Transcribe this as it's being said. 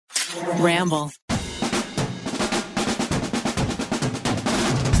Ramble.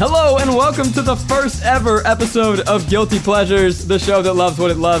 Hello and welcome to the first ever episode of Guilty Pleasures, the show that loves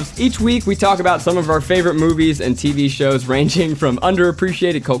what it loves. Each week we talk about some of our favorite movies and TV shows, ranging from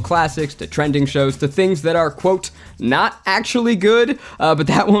underappreciated cult classics to trending shows to things that are, quote, not actually good, but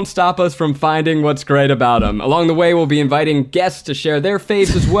that won't stop us from finding what's great about them. Along the way, we'll be inviting guests to share their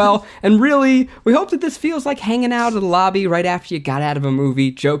faves as well, and really, we hope that this feels like hanging out at the lobby right after you got out of a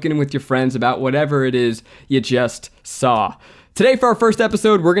movie, joking with your friends about whatever it is you just saw. Today, for our first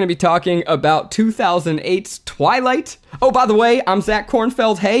episode, we're going to be talking about 2008's Twilight. Oh, by the way, I'm Zach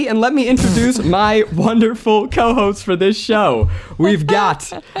Kornfeld. Hey, and let me introduce my wonderful co-hosts for this show. We've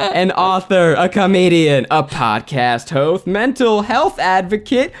got an author, a comedian, a podcast host, mental health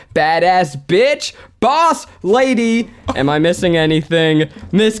advocate, badass bitch, boss lady. Am I missing anything?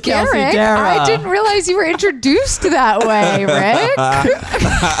 Miss Kelsey Dara. I didn't realize you were introduced that way, Rick.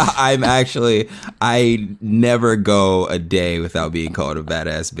 I never go a day without being called a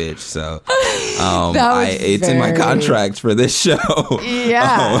badass bitch. So it's in my contract for this show.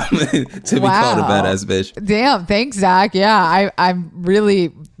 Yeah. To be called a badass bitch. Damn, thanks, Zach. Yeah, I'm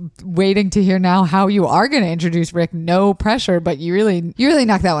really waiting to hear now how you are going to introduce Rick. No pressure, but you really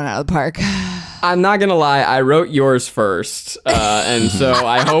knocked that one out of the park. I'm not gonna lie, I wrote yours first, and so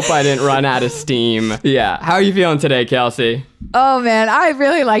I hope I didn't run out of steam. Yeah, how are you feeling today, Kelsey? Oh man, I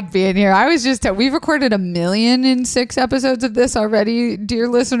really like being here. We've recorded 1,000,006 episodes of this already, dear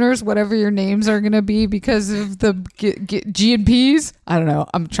listeners, whatever your names are gonna be because of the G and P's. I don't know,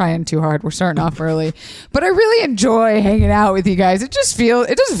 I'm trying too hard. We're starting off early, but I really enjoy hanging out with you guys. It doesn't feel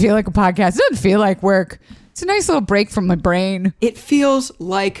like a podcast. It doesn't feel like work. It's a nice little break from my brain. It feels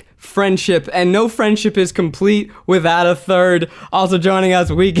like friendship, and no friendship is complete without a third. Also joining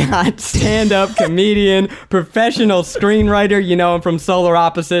us, we got stand-up comedian, professional screenwriter, you know him from Solar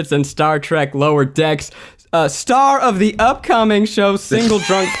Opposites and Star Trek Lower Decks, star of the upcoming show Single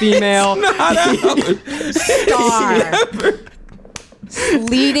Drunk Female. Star.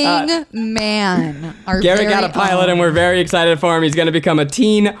 Leading man. Garrett got a pilot, and we're very excited for him. He's going to become a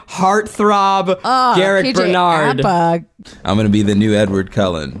teen heartthrob. Garrett KJ Bernard. Appa. I'm going to be the new Edward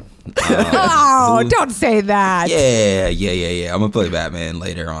Cullen. Don't say that. Yeah. I'm going to play Batman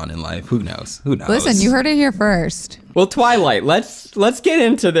later on in life. Who knows? Listen, you heard it here first. Well, Twilight, let's get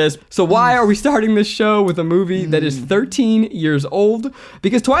into this. So why are we starting this show with a movie that is 13 years old?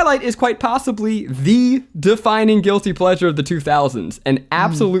 Because Twilight is quite possibly the defining guilty pleasure of the 2000s, an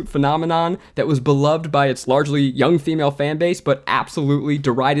absolute phenomenon that was beloved by its largely young female fan base, but absolutely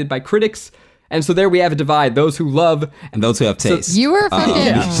derided by critics. And so there we have a divide, those who love and those who have taste. You were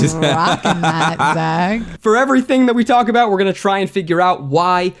fucking rocking that, Zach. For everything that we talk about, we're going to try and figure out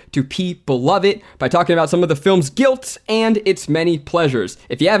why do people love it by talking about some of the film's guilt and its many pleasures.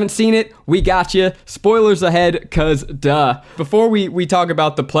 If you haven't seen it, we got you. Spoilers ahead, cause duh. Before we talk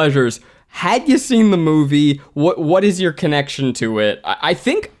about the pleasures, had you seen the movie? What is your connection to it? I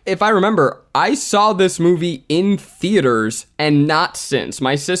think, if I remember, I saw this movie in theaters and not since.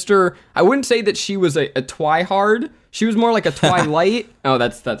 My sister, I wouldn't say that she was a twihard. She was more like a Twilight. Oh,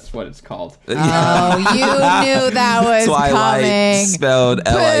 that's what it's called. Oh, you knew that was Twilight, coming. Spelled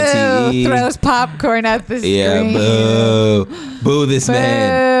L-I-T-E. Throws popcorn at the screen. Yeah, boo. Boo this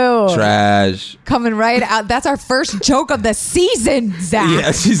man. Trash. Coming right out. That's our first joke of the season, Zach.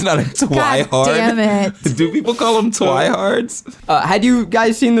 Yeah, she's not a twihard. God damn it. Do people call them twihards? Had you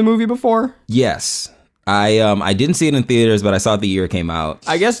guys seen the movie before? Yes. I didn't see it in theaters, but I saw it the year it came out.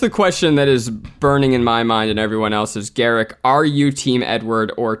 I guess the question that is burning in my mind and everyone else's, Garrick, are you Team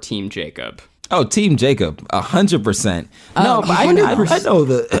Edward or Team Jacob? Oh, Team Jacob, 100%. No, but I know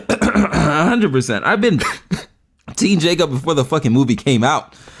the 100%. I've been Team Jacob before the fucking movie came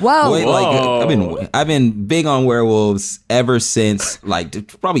out. Whoa. I've been big on werewolves ever since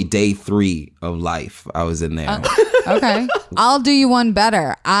probably day 3 of life. I was in there. Okay. I'll do you one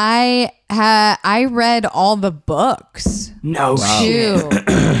better. I read all the books. No too,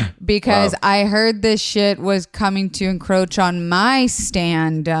 because I heard this shit was coming to encroach on my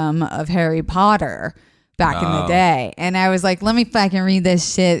standum of Harry Potter back in the day. And I was like, let me fucking read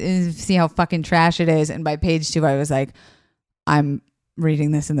this shit and see how fucking trash it is. And by page 2, I was like, I'm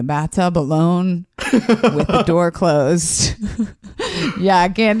reading this in the bathtub alone with the door closed. Yeah,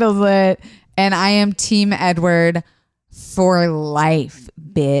 candles lit. And I am Team Edward for life,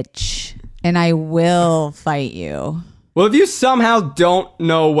 bitch. And I will fight you. Well, if you somehow don't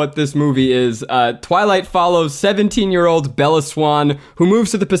know what this movie is, Twilight follows 17-year-old Bella Swan, who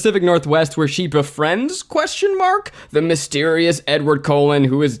moves to the Pacific Northwest where she befriends, the mysterious Edward Cullen,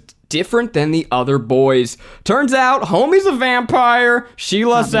 who is different than the other boys. Turns out, homie's a vampire. She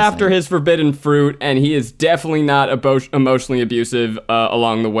lusts after his forbidden fruit, and he is definitely not emotionally abusive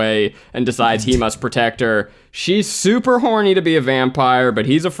along the way and decides he must protect her. She's super horny to be a vampire, but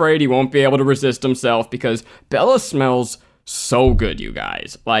he's afraid he won't be able to resist himself because Bella smells so good, you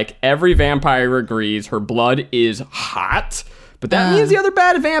guys. Like, every vampire agrees her blood is hot. But that means the other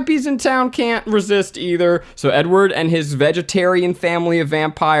bad vampies in town can't resist either. So Edward and his vegetarian family of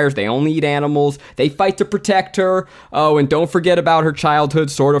vampires, they only eat animals. They fight to protect her. Oh, and don't forget about her childhood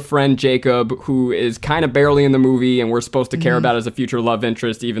sort of friend, Jacob, who is kind of barely in the movie and we're supposed to care about as a future love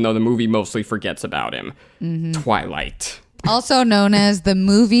interest, even though the movie mostly forgets about him. Twilight. Also known as the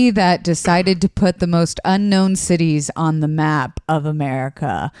movie that decided to put the most unknown cities on the map of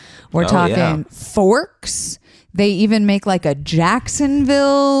America. We're talking Forks. They even make like a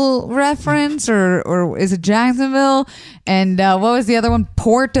Jacksonville reference, or is it Jacksonville? And what was the other one?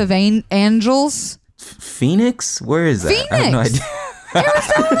 Port of Angels? Phoenix? Where is that? Phoenix. I have no idea.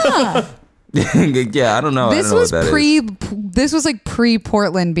 Arizona. Yeah, I don't know. This was This was like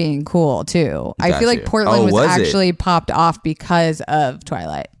pre-Portland being cool too. I feel like Portland was actually popped off because of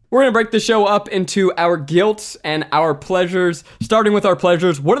Twilight. We're going to break the show up into our guilts and our pleasures. Starting with our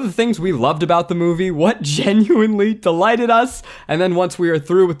pleasures, what are the things we loved about the movie? What genuinely delighted us? And then once we are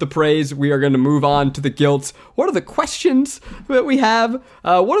through with the praise, we are going to move on to the guilts. What are the questions that we have?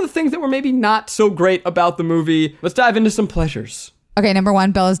 What are the things that were maybe not so great about the movie? Let's dive into some pleasures. Okay, number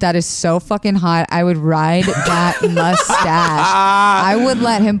one, Bella's dad is so fucking hot. I would ride that mustache. I would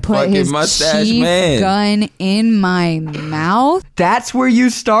let him put fucking his mustache cheap gun in my mouth. That's where you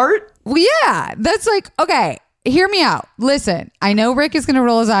start? Well, yeah, that's like, okay, hear me out. Listen, I know Rick is going to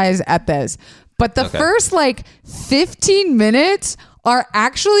roll his eyes at this, but the first like 15 minutes are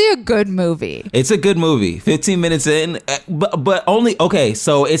actually a good movie. It's a good movie. 15 minutes in, but only, okay,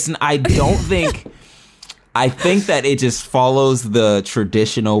 so I don't think... I think that it just follows the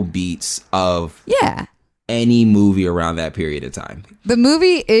traditional beats of any movie around that period of time. The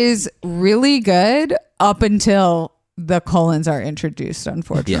movie is really good up until the colons are introduced,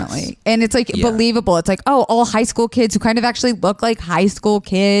 unfortunately. Yes. And it's like believable. It's like, oh, all high school kids who kind of actually look like high school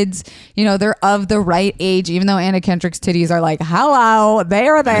kids. You know, they're of the right age, even though Anna Kendrick's titties are like, hello, they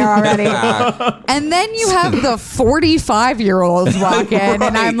are there already. And then you have the 45-year-olds walk in,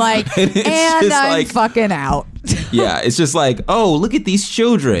 and I'm like, and I'm like, fucking out. Yeah, it's just like, oh, look at these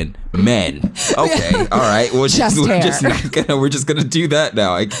children, men. Okay, all right, we're just gonna do that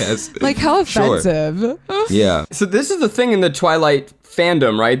now, I guess. Like, how offensive? Sure. Yeah. So this is the thing in the Twilight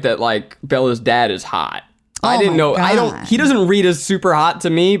fandom, right? That like Bella's dad is hot. I didn't know. God. He doesn't read as super hot to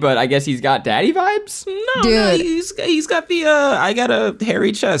me, but I guess he's got daddy vibes. No, he's got the I got a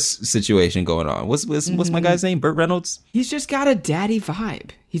hairy chest situation going on. What's my guy's name? Burt Reynolds. He's just got a daddy vibe.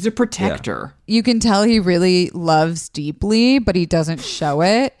 He's a protector. Yeah. You can tell he really loves deeply, but he doesn't show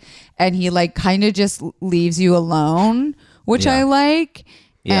it, and he like kind of just leaves you alone, which I like.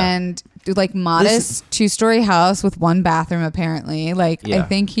 Yeah. And like modest 2-story house with 1 bathroom apparently. Like I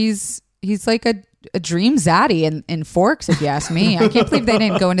think he's like a dream zaddy in Forks, if you ask me. I can't believe they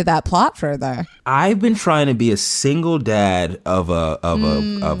didn't go into that plot further. I've been trying to be a single dad for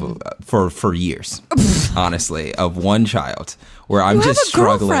years, honestly, of 1 child, where I'm just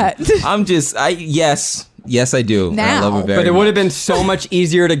struggling. Yes, I do. Now. I love her very But it much. would have been so much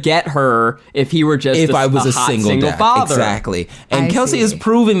easier to get her if he were just if I was a hot single dad. father. Exactly. And I Kelsey see. is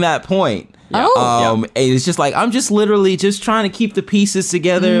proving that point. Yeah. And it's just like, I'm just literally just trying to keep the pieces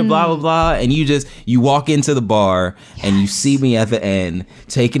together, blah, blah, blah. And you walk into the bar and you see me at the end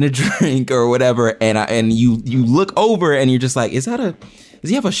taking a drink or whatever. And you look over and you're just like, does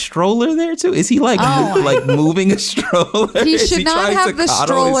he have a stroller there too? Is he like moving a stroller? He should not have the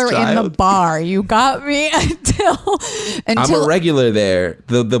stroller in the bar. You got me until I'm a regular there.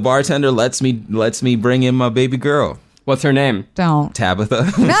 The bartender lets me bring in my baby girl. What's her name? Don't.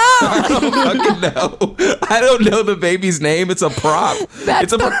 Tabitha. No. I don't fucking know. I don't know the baby's name. It's a prop.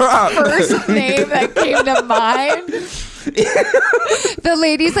 That's it's a prop. First name that came to mind. The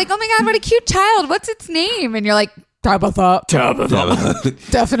lady's like, oh my God, what a cute child. What's its name? And you're like, Tabitha.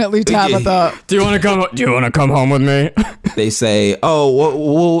 Definitely Tabitha. Do you want to come home with me? They say, oh,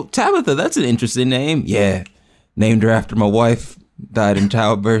 well, Tabitha, that's an interesting name. Yeah. Named her after my wife. Died in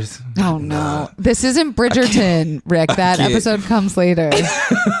childbirth. Oh no. This isn't Bridgerton, Rick. That episode comes later.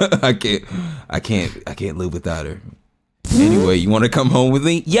 I can't live without her. Anyway, you want to come home with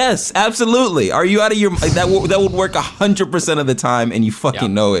me? Yes, absolutely. Are you out of your... That would work 100% of the time, and you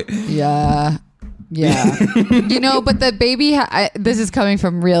fucking know it. Yeah. You know, but the baby... this is coming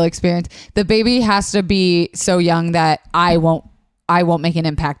from real experience. The baby has to be so young that I won't I won't make an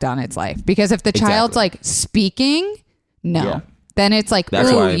impact on its life. Because if the child's like speaking, no. Then it's like,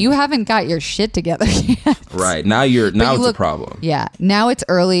 ooh, you haven't got your shit together yet. Right. Now it's a problem. Yeah. Now it's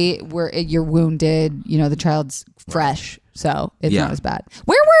early where you're wounded. You know, the child's fresh. So it's not as bad.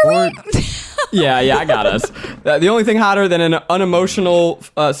 Where were we? Yeah, I got us. The only thing hotter than an unemotional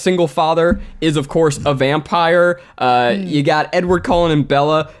single father is, of course, a vampire. You got Edward Cullen and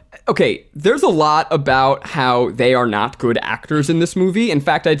Bella. Okay, there's a lot about how they are not good actors in this movie. In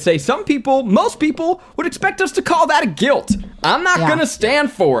fact, I'd say most people would expect us to call that a guilt. I'm not going to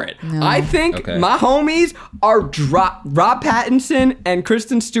stand for it. No. I think my homies are Rob Pattinson and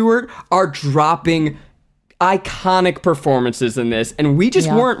Kristen Stewart are dropping iconic performances in this, and we just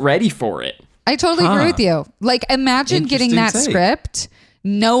weren't ready for it. I totally agree with you. Like, imagine getting that script.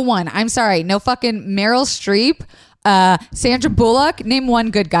 No one. I'm sorry. No fucking Meryl Streep. Sandra Bullock, name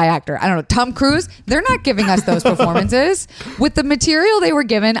one good guy actor. I don't know. Tom Cruise. They're not giving us those performances. With the material they were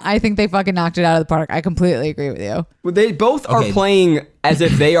given, I think they fucking knocked it out of the park. I completely agree with you. Well, they both are playing as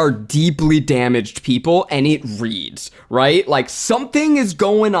if they are deeply damaged people, and it reads, right? Like something is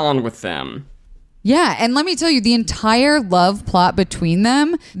going on with them. Yeah, and let me tell you, the entire love plot between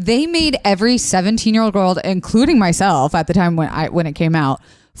them, they made every 17-year-old girl, including myself at the time when it came out,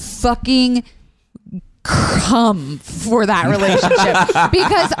 fucking come for that relationship.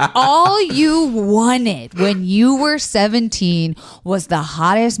 Because all you wanted when you were 17 was the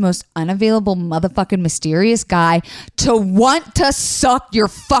hottest, most unavailable, motherfucking mysterious guy to want to suck your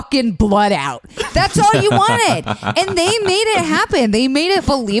fucking blood out. That's all you wanted. And they made it happen. They made it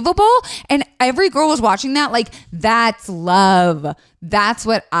believable. And every girl was watching that like, that's love. That's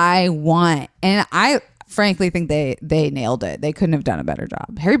what I want. And I frankly think they nailed it. They couldn't have done a better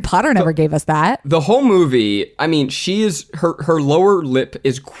job. Harry Potter never gave us that. The whole movie, I mean, she is her lower lip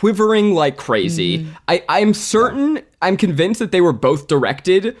is quivering like crazy. I'm convinced that they were both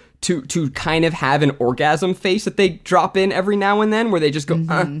directed to kind of have an orgasm face that they drop in every now and then, where they just go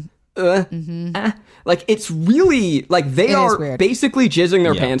like it's really like they are basically jizzing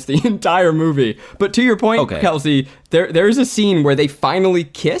their pants the entire movie. But to your point, Kelsey, there's a scene where they finally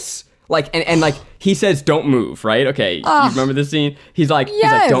kiss. Like, and like, he says, don't move, right? Okay, you remember this scene? He's like,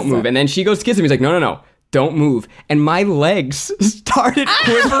 don't move. And then she goes to kiss him. He's like, no, don't move. And my legs started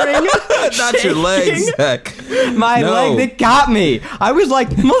quivering. Not your legs, Zach. My leg, they got me. I was like,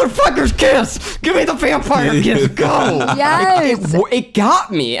 motherfuckers, kiss. Give me the vampire kiss. Go. Yes. It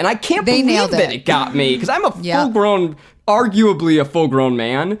got me. And I can't believe that it got me. Because I'm a full-grown, arguably a full-grown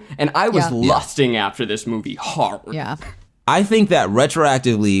man. And I was lusting after this movie hard. Yeah. I think that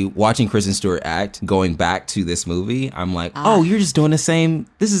retroactively watching Kristen Stewart act, going back to this movie, I'm like, oh, you're just doing the same.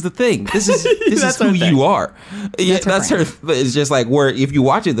 This is the thing. This is who you are. Yeah, that's her. It's just like where if you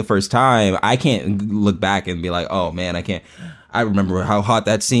watch it the first time, I can't look back and be like, oh man, I remember how hot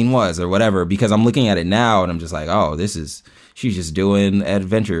that scene was or whatever, because I'm looking at it now and I'm just like, oh, she's just doing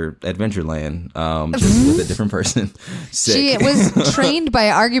Adventureland, just with a different person. Sick. She was trained by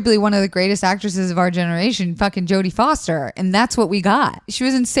arguably one of the greatest actresses of our generation, fucking Jodie Foster, and that's what we got. She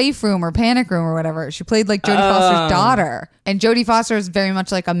was in Safe Room or Panic Room or whatever. She played like Jodie Foster's daughter, and Jodie Foster is very much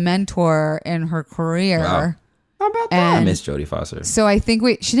like a mentor in her career. Wow. How about that? I miss Jodie Foster. So I think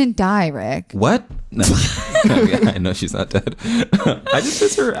she didn't die, Rick. What? No. I know she's not dead. I just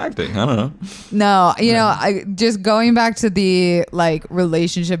miss her acting. I don't know. No, I just going back to the like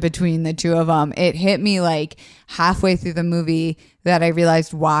relationship between the two of them, it hit me like halfway through the movie that I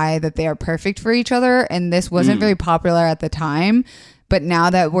realized why that they are perfect for each other. And this wasn't very popular at the time, but now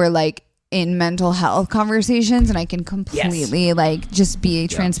that we're like in mental health conversations and I can completely like just be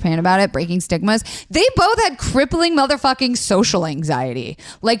transparent about it, breaking stigmas. They both had crippling motherfucking social anxiety.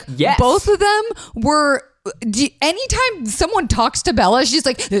 Like both of them were anytime someone talks to Bella, she's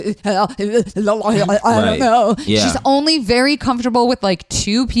like, I don't know. Yeah. She's only very comfortable with like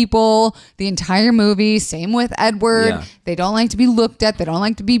two people the entire movie. Same with Edward. Yeah. They don't like to be looked at. They don't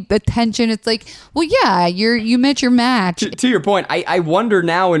like to be attention. It's like, well, yeah, you met your match. To your point, I wonder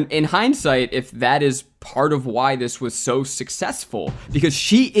now in hindsight if that is part of why this was so successful, because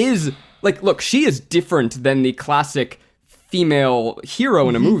she is like, look, she is different than the classic female hero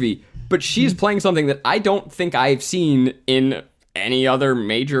in a movie. But she's playing something that I don't think I've seen in any other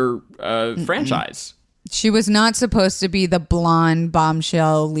major franchise. She was not supposed to be the blonde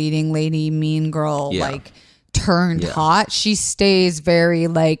bombshell leading lady mean girl like turned hot. She stays very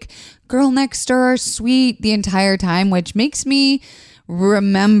like girl next door, sweet the entire time, which makes me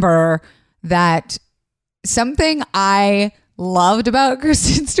remember that something I loved about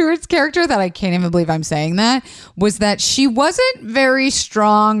Kristen Stewart's character that I can't even believe I'm saying that was that she wasn't very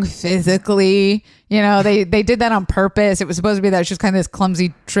strong physically. You know, they did that on purpose. It was supposed to be that she was kind of this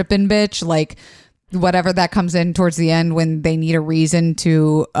clumsy tripping bitch, like whatever that comes in towards the end when they need a reason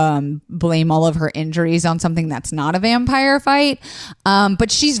to blame all of her injuries on something that's not a vampire fight.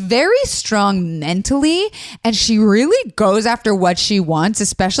 But she's very strong mentally, and she really goes after what she wants,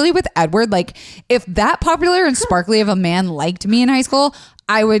 especially with Edward. Like, if that popular and sparkly of a man liked me in high school,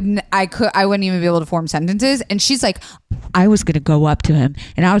 I wouldn't even be able to form sentences. And she's like, I was going to go up to him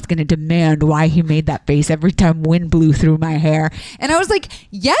and I was going to demand why he made that face every time wind blew through my hair. And I was like,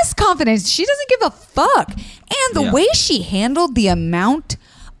 yes, confidence. She doesn't give a fuck. And the way she handled the amount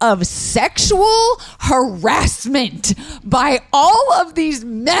of sexual harassment by all of these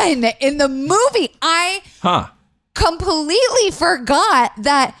men in the movie, I completely forgot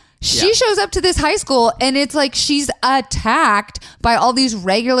that she shows up to this high school and it's like she's attacked by all these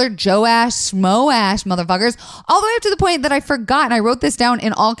regular Joe-ass, Smo-ass motherfuckers, all the way up to the point that I forgot, and I wrote this down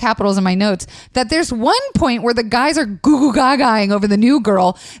in all capitals in my notes, that there's one point where the guys are goo-goo-gaga-ing over the new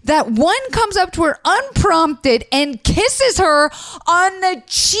girl, that one comes up to her unprompted and kisses her on the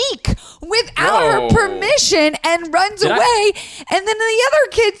cheek without her permission and runs away, and then the other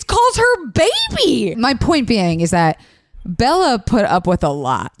kid calls her baby. My point being is that Bella put up with a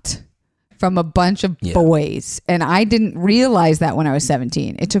lot from a bunch of boys, and I didn't realize that when I was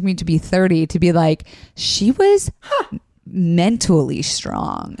 17. It took me to be 30 to be like, she was mentally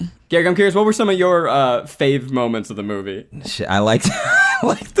strong. Garrick, I'm curious, what were some of your fave moments of the movie? I liked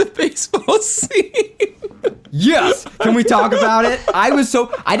the baseball scene. Yes! Can we talk about it? I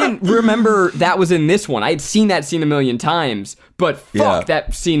didn't remember that was in this one. I had seen that scene a million times, but fuck,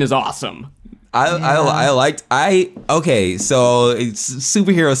 that scene is awesome. Okay, so it's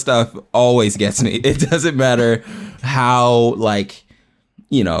superhero stuff always gets me. It doesn't matter how, like,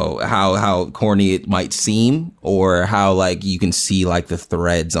 you know, how corny it might seem, or how, like, you can see, like, the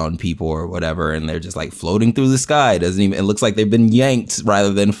threads on people or whatever, and they're just, like, floating through the sky. It looks like they've been yanked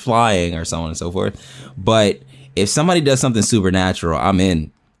rather than flying, or so on and so forth. But if somebody does something supernatural, I'm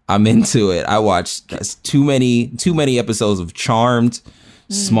into it. I watched too many episodes of Charmed,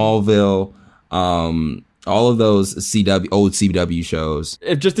 Smallville, all of those old CW shows.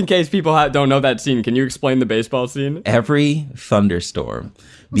 Just in case people don't know that scene, can you explain the baseball scene? Every thunderstorm,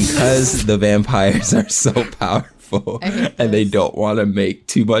 because the vampires are so powerful and they don't want to make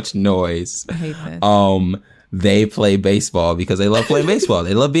too much noise. I hate this. They play baseball because they love playing baseball.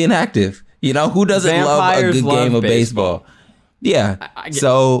 They love being active. You know, who doesn't love a good game of baseball? Yeah.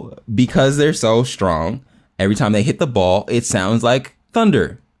 So because they're so strong, every time they hit the ball, it sounds like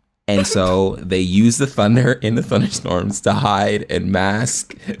thunder. And so they use the thunder in the thunderstorms to hide and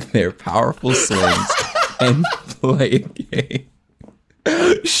mask their powerful swings and play a game.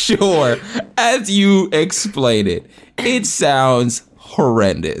 Sure, as you explain it, it sounds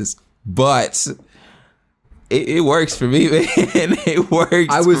horrendous, but it works for me, man. It works for me.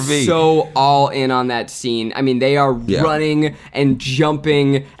 I was so all in on that scene. I mean, they are running and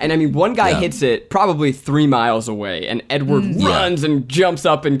jumping. And I mean, one guy hits it probably 3 miles away, and Edward runs and jumps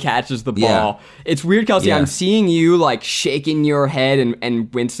up and catches the ball. It's weird, Kelsey. I'm seeing you like shaking your head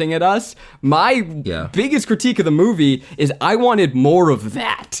and wincing at us. My biggest critique of the movie is I wanted more of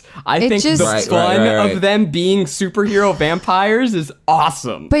that. I think the fun of them being superhero vampires is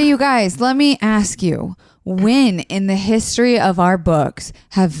awesome. But you guys, let me ask you. When in the history of our books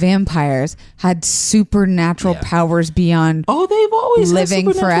have vampires had supernatural powers beyond they've always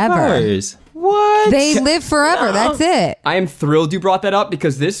living forever? Powers. What? They live forever. That's it. I am thrilled you brought that up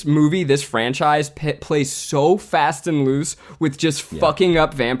because this movie, this franchise plays so fast and loose with just fucking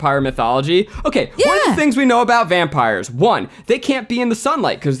up vampire mythology. Okay, what are the things we know about vampires? 1, they can't be in the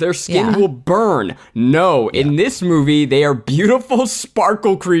sunlight because their skin will burn. No, in this movie, they are beautiful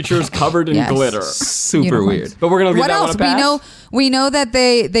sparkle creatures covered in glitter. Super weird. But we're going to leave what that else? one a pass. We know that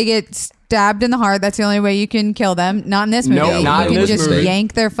they get stabbed in the heart. That's the only way you can kill them. Not in this movie. No, not in you this can just movie.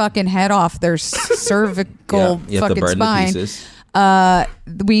 yank their fucking head off their cervical fucking spine.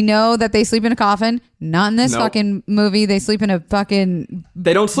 We know that they sleep in a coffin. Not in this fucking movie. They sleep in a fucking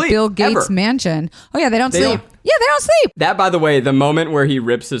They don't sleep. Bill Gates ever. mansion. Oh yeah, they don't sleep. Yeah, they don't sleep. That, by the way, the moment where he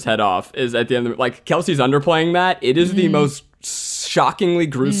rips his head off is at the end of like Kelsey's underplaying that. It is the most shockingly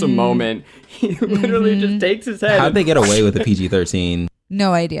gruesome moment. He literally just takes his head. How'd they get away with the PG-13?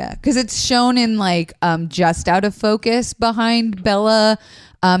 No idea, because it's shown in like just out of focus behind Bella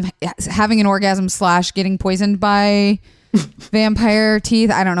having an orgasm / getting poisoned by vampire teeth.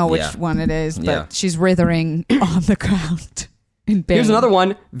 I don't know which one it is, but she's writhing on the ground. Here's another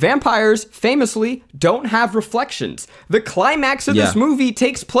one. Vampires famously don't have reflections. The climax of this movie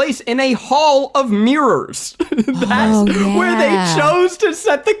takes place in a hall of mirrors. That's where they chose to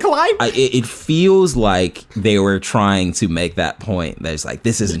set the climax. It feels like they were trying to make that point. That it's like,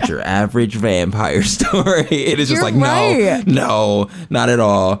 this isn't your average vampire story. It is just no, not at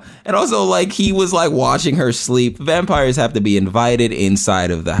all. And also, like, he was like watching her sleep. Vampires have to be invited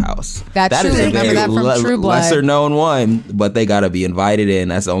inside of the house. That is a very True Blood. lesser known one, but they got to be invited in.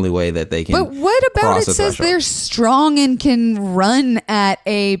 That's the only way that they can. But what about it says they're strong and can run at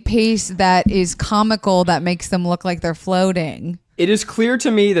a pace that is comical that makes them look like they're floating? It is clear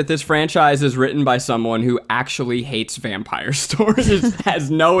to me that this franchise is written by someone who actually hates vampire stories, has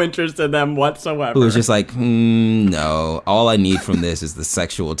no interest in them whatsoever. Who was just like, no, all I need from this is the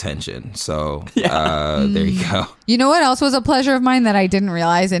sexual tension. So there you go. You know what else was a pleasure of mine that I didn't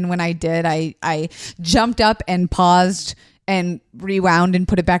realize? And when I did, I jumped up and paused and rewound and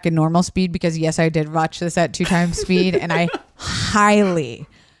put it back in normal speed because, yes, I did watch this at 2x speed, and I highly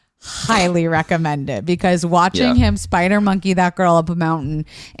recommend it because watching him spider monkey that girl up a mountain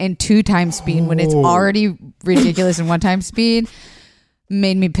in 2x speed when it's already ridiculous in 1x speed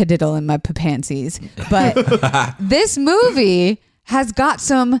made me pediddle in my pansies. But this movie has got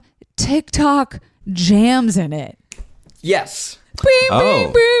some TikTok jams in it. Yes.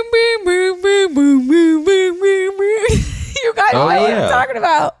 You guys know what I'm talking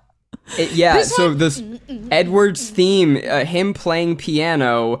about. This Edward's theme, him playing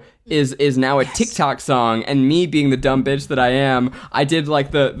piano, is now a TikTok song, and me being the dumb bitch that I am, I did like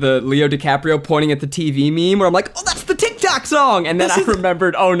the Leo DiCaprio pointing at the TV meme where I'm like, oh, that's the TikTok song, and then I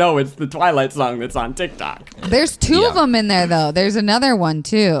remembered, oh no, it's the Twilight song that's on TikTok. There's two of them in there though. There's another one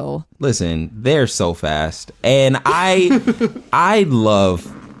too. Listen, they're so fast, and I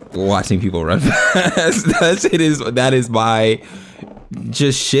love watching people run fast. That is my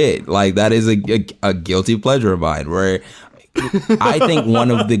just shit. Like, that is a guilty pleasure of mine, where I think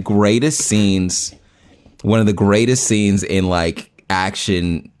one of the greatest scenes in like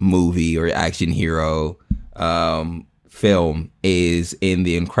action movie or action hero film is in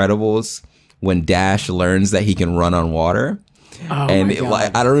The Incredibles when Dash learns that he can run on water. Oh, and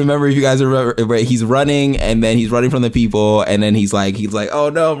like, I don't remember if you guys remember, but he's running, and then he's running from the people, and then he's like,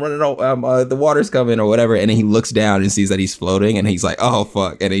 oh no, I'm running, the water's coming or whatever, and then he looks down and sees that he's floating, and he's like, oh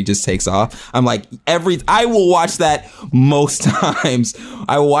fuck, and he just takes off. I'm like, I will watch that most times.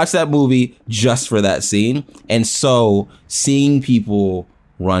 I will watch that movie just for that scene. And so seeing people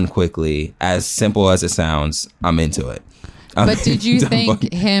run quickly, as simple as it sounds, I'm into it. But did you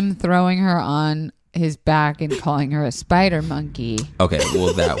think him throwing her on his back and calling her a spider monkey? Okay,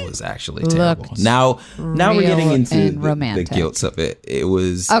 well, that was actually terrible. Now we're getting into the guilt of it. It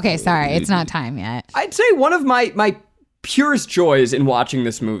was okay. Sorry, it's not time yet. I'd say one of my purest joys in watching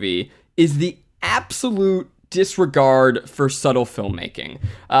this movie is the absolute disregard for subtle filmmaking,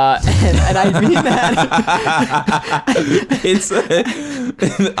 and I mean that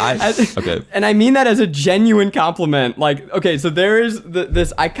and I mean that as a genuine compliment. Like, okay, so there is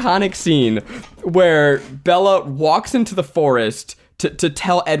this iconic scene where Bella walks into the forest to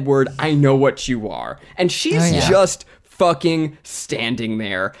tell Edward, I know what you are, and she's just fucking standing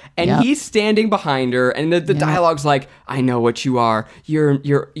there, and he's standing behind her, and the dialogue's like, I know what you are.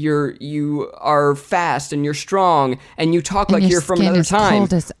 You are fast and you're strong, and you talk like you're from another time.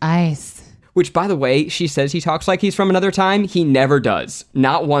 Cold as ice. Which, by the way, she says he talks like he's from another time. He never does.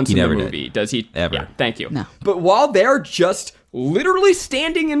 Not once in the movie does he. Ever. Yeah, thank you. No. But while they're just literally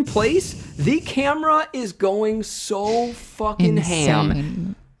standing in place, the camera is going so fucking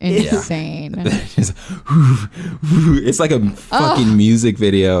ham. Insane. It's like a fucking music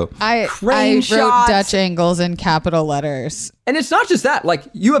video. I wrote Dutch angles in capital letters. And it's not just that. Like,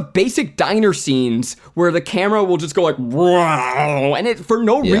 you have basic diner scenes where the camera will just go like, and it for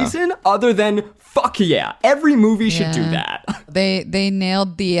no reason other than fuck yeah. Every movie should do that. They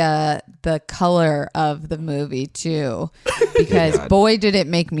nailed the color of the movie too, because boy did it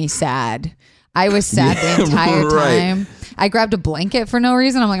make me sad. I was sad the entire time. I grabbed a blanket for no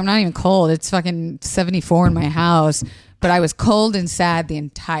reason. I'm like, I'm not even cold. It's fucking 74 in my house. But I was cold and sad the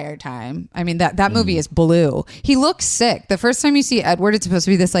entire time. I mean, that movie is blue. He looks sick. The first time you see Edward, it's supposed to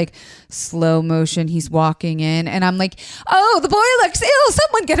be this like slow motion. He's walking in, and I'm like, oh, the boy looks ill.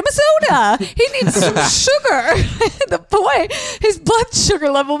 Someone get him a soda. He needs some sugar. The boy, his blood sugar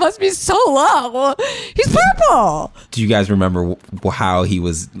level must be so low. He's purple. Do you guys remember how he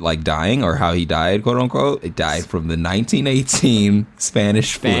was like dying, or how he died, quote unquote? It died from the 1918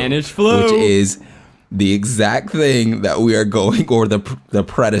 Spanish flu. Which is the exact thing that we are going, or the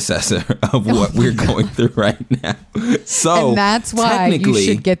predecessor of what we're going through right now. So and that's why you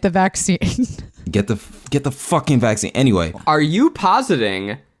should get the vaccine. Get the fucking vaccine. Anyway, are you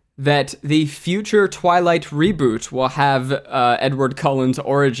positing that the future Twilight reboot will have Edward Cullen's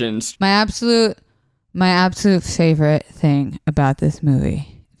origins? My absolute favorite thing about this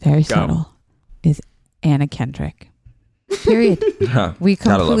movie, very subtle, is Anna Kendrick. Period. We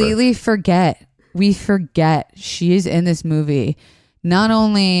completely forget. We forget she is in this movie, not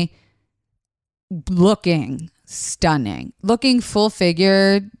only looking stunning, looking full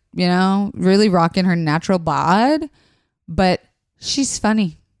figured, you know, really rocking her natural bod, but she's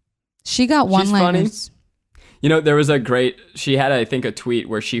funny. She got one-liners. You know, there was she had, I think, a tweet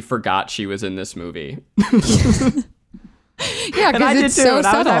where she forgot she was in this movie. Yeah, and I did too, so and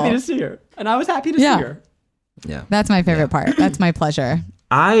subtle. I was happy to see her. And I was happy to see her. Yeah. That's my favorite part. That's my pleasure.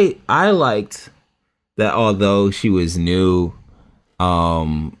 I liked that although she was new,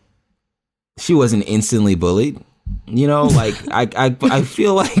 she wasn't instantly bullied. You know, like I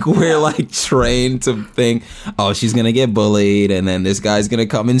feel like we're like trained to think, oh, she's gonna get bullied and then this guy's gonna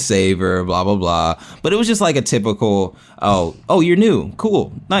come and save her, blah blah blah. But it was just like a typical, oh, you're new,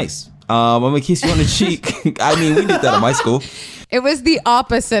 cool, nice. I'm gonna kiss you on the cheek. I mean, we did that in my school. It was the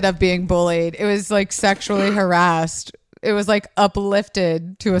opposite of being bullied. It was like sexually harassed. It was like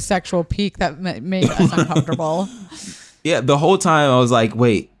uplifted to a sexual peak that made us uncomfortable. Yeah, the whole time I was like,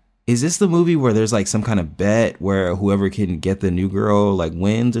 wait, is this the movie where there's like some kind of bet where whoever can get the new girl like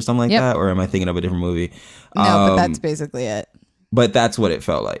wins or something like that? Or am I thinking of a different movie? No, but that's basically it. But that's what it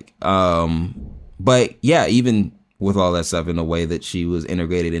felt like. But yeah, even with all that stuff, in the way that she was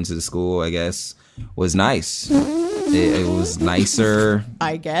integrated into the school, I guess, was nice. It was nicer,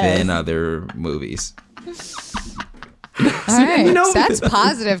 I guess, than other movies. All right, that's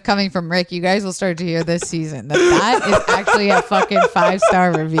positive coming from Rick. You guys will start to hear this season that is actually a fucking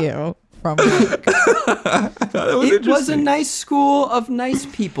 5-star review from Rick. It was a nice school of nice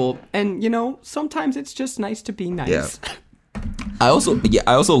people, and you know, sometimes it's just nice to be nice. Yeah. I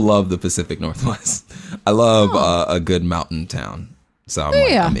also love the Pacific Northwest. I love a good mountain town. So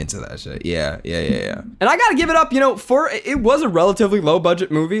I'm into that shit. Yeah. And I gotta give it up, you know, it was a relatively low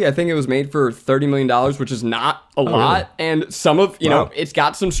budget movie. I think it was made for $30 million, which is not a lot. Really? And some of, you know, it's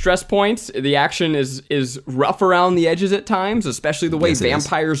got some stress points. The action is rough around the edges at times, especially the way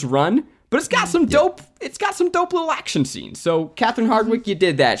vampires run. But it's got some dope. It's got some dope little action scenes. So Catherine Hardwicke, you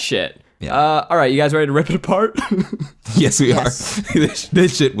did that shit. Yeah. All right, you guys ready to rip it apart? Yes, we are.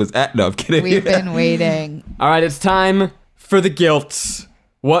 This shit was no, I'm kidding. We've been waiting. All right, it's time for the guilt.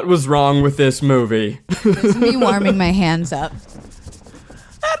 What was wrong with this movie? This is me warming my hands up.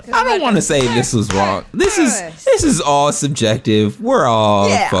 I don't want to say this was wrong. This is all subjective. We're all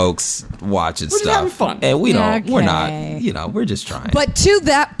folks watching stuff. Just having fun. And we're not, you know, we're just trying. But to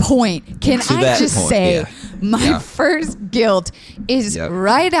that point, can I just say my first guilt is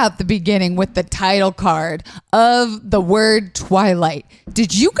right out the beginning with the title card of the word Twilight.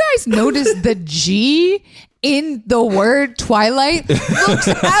 Did you guys notice the G in the word Twilight? Looks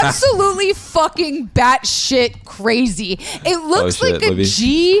absolutely fucking batshit crazy. It looks like a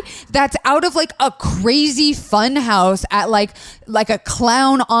G that's out of like a crazy fun house at like a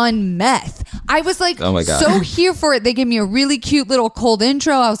clown on meth. I was like, oh my God, so here for it. They gave me a really cute little cold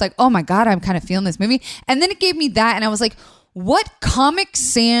intro. I was like, oh my God, I'm kind of feeling this movie. And then it gave me that and I was like, what Comic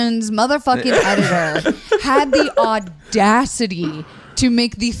Sans motherfucking editor had the audacity to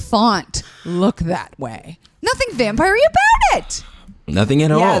make the font look that way? Nothing vampire-y about it. Nothing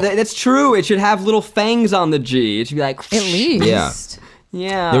at all. Yeah, that's true. It should have little fangs on the G. It should be like... At least.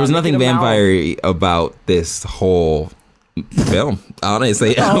 Yeah. There was nothing vampire-y about this whole film,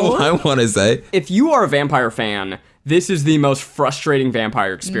 honestly. I want to say. If you are a vampire fan, this is the most frustrating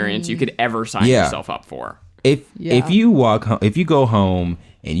vampire experience you could ever sign yourself up for. If you go home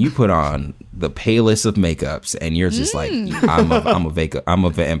and you put on the palest of makeups and you're just like, I'm a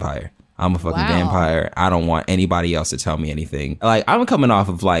vampire. I'm a fucking vampire. I don't want anybody else to tell me anything. Like, I'm coming off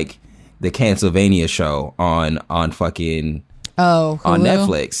of like the Castlevania show on fucking on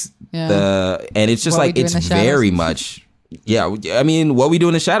Netflix. Yeah. And it's just like, it's very much, I mean, What We Do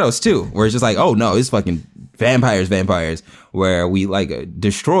in the Shadows too, where it's just like, oh no, it's fucking vampires, where we like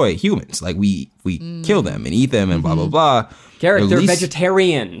destroy humans. Like we kill them and eat them and blah, blah, blah. Garrett, they're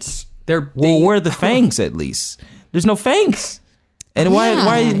vegetarians. Where are the fangs at least? There's no fangs. And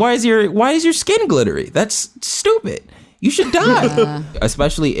why is your skin glittery? That's stupid. You should die.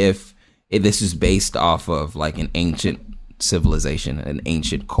 Especially if this is based off of like an ancient civilization, an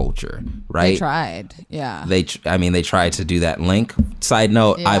ancient culture, right? They tried. Yeah. They tried to do that link. Side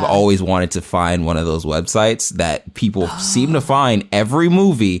note, Yeah. I've always wanted to find one of those websites that people seem to find every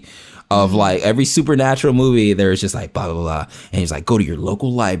movie of like every supernatural movie. There's just like blah, blah, blah. And he's like, go to your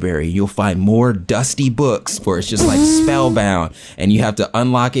local library. You'll find more dusty books where it's just like spellbound and you have to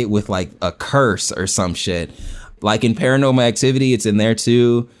unlock it with like a curse or some shit. Like in Paranormal Activity, it's in there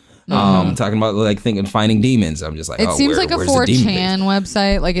too. Talking about like finding demons. I'm just like, It seems like a where's the demon 4chan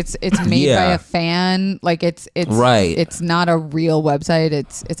website. Like it's made by Yeah. a fan. Like it's Right. It's not a real website.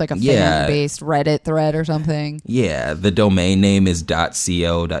 It's like a fan based Reddit thread or something. Yeah, the domain name is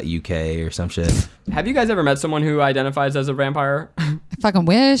 .co.uk or some shit. Have you guys ever met someone who identifies as a vampire? I fucking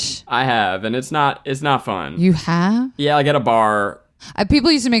wish I have, and it's not fun. you have. Yeah, like at a bar.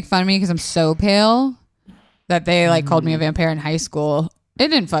 People used to make fun of me because I'm so pale that they like called me a vampire in high school. It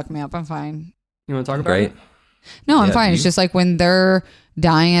didn't fuck me up. I'm fine. You want to talk about Great. it? No, I'm Yeah, fine. It's just like when they're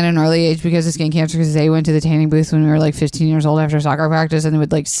dying at an early age because of skin cancer because they went to the tanning booth when we were like 15 years old after soccer practice and they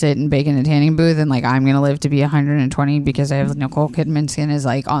would like sit and bake in a tanning booth and like I'm gonna live to be 120 because I have Nicole Kidman skin is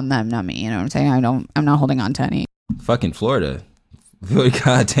like on them, not me. You know what I'm saying? I'm not holding on to any. Fucking Florida.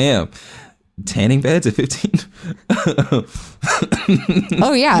 God damn. Tanning beds at 15?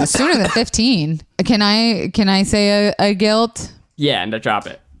 Oh yeah, sooner than 15. Can I say a guilt? Yeah, and to drop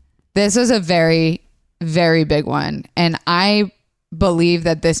it. This was a very, very big one. And I believe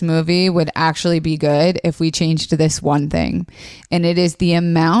that this movie would actually be good if we changed this one thing. And it is the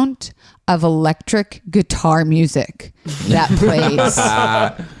amount of electric guitar music that plays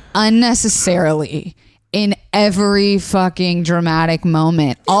unnecessarily in every fucking dramatic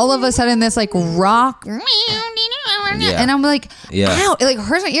moment. All of a sudden, this like rock. And I'm like, ow, it like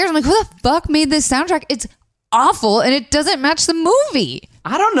hurts my ears. I'm like, who the fuck made this soundtrack? It's awful and it doesn't match the movie.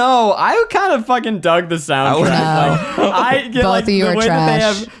 I don't know. I kind of fucking dug the soundtrack. I get Both like of you the are way that they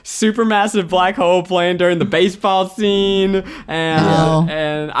trash. have Supermassive Black Hole playing during the baseball scene,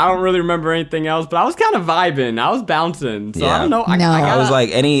 and I don't really remember anything else. But I was kind of vibing. I was bouncing. So I don't know. I was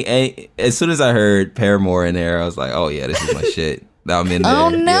like, as soon as I heard Paramore in there, I was like, oh yeah, this is my shit. Now I'm in there. Oh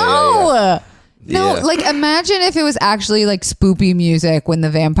no. Yeah. No, Yeah. like imagine if it was actually like spoopy music when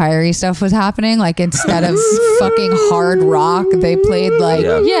the vampire-y stuff was happening. Like instead of fucking hard rock, they played like,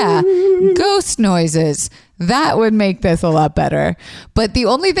 ghost noises. That would make this a lot better. But the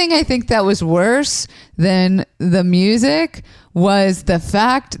only thing I think that was worse than the music was the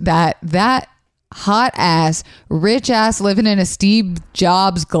fact that hot ass, rich ass living in a Steve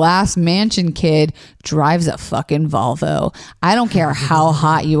Jobs glass mansion kid drives a fucking Volvo. I don't care how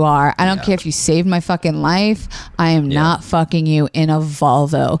hot you are. I don't care if you saved my fucking life. I am not fucking you in a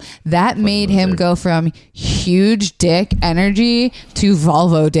Volvo. That made him go from huge dick energy to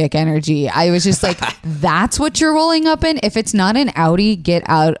Volvo dick energy. I was just like, that's what you're rolling up in? If it's not an Audi, get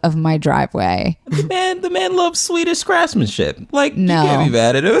out of my driveway. The man loves Swedish craftsmanship. Like, No. you can't be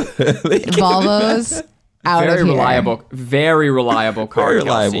mad at him. Volvos out very of here. reliable car. Very Kelsey.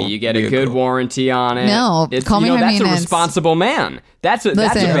 reliable You get a vehicle. good warranty on it. No, call me that's Jaime a Nance. responsible man. That's a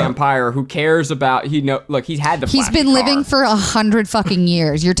Listen. vampire who cares about. Look, he's had the. He's flashy been living car. for 100 fucking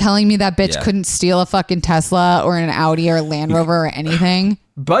years. You're telling me that bitch couldn't steal a fucking Tesla or an Audi or a Land Rover or anything?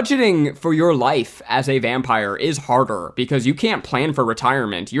 Budgeting for your life as a vampire is harder because you can't plan for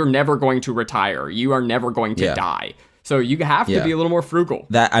retirement. You're never going to retire. You are never going to die. So you have to be a little more frugal.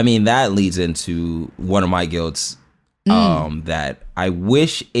 That leads into one of my guilts. That I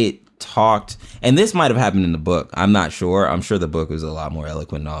wish it talked, and this might have happened in the book. I'm not sure. I'm sure the book was a lot more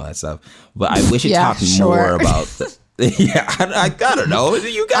eloquent and all that stuff. But I wish it talked more about. I don't know.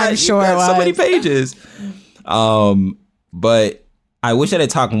 You got so many pages. But I wish that it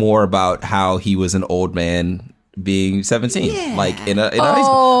talked more about how he was an old man being 17, like in a high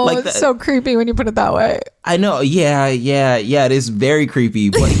school. Like it's so creepy when you put it that way. I know. Yeah. It is very creepy,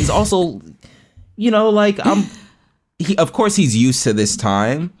 but he's also, like of course he's used to this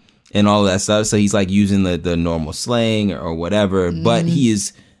time and all of that stuff. So he's like using the normal slang or whatever, but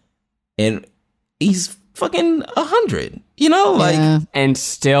he's fucking 100, and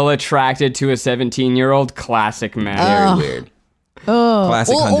still attracted to a 17-year-old. Classic man. Very weird.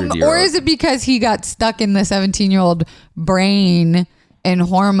 Classic 100-year-old. Or is it because he got stuck in the 17-year-old brain and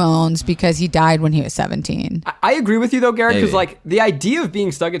hormones because he died when he was 17? I agree with you though, Garrett, because Maybe. like the idea of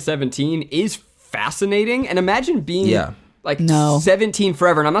being stuck at 17 is fascinating. And imagine being Like No. 17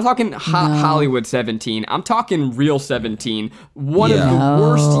 forever. And I'm not talking Hollywood 17. I'm talking real 17. One of Yeah. the No.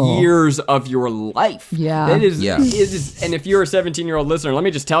 worst years of your life. Yeah. It is, Yeah. it is. And if you're a 17-year-old listener, let me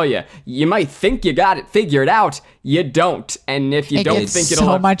just tell you, you might think you got it figured out. You don't. And if you It don't gets think it'll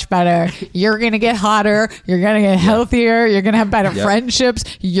so much better. You're gonna get hotter. You're gonna get healthier. You're gonna have better friendships.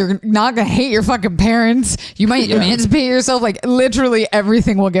 You're not gonna hate your fucking parents. You might emancipate yourself. Like literally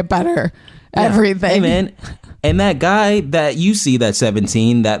everything will get better. Everything. Hey, man. And that guy that you see that's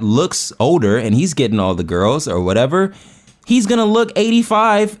 17 that looks older and he's getting all the girls or whatever, he's going to look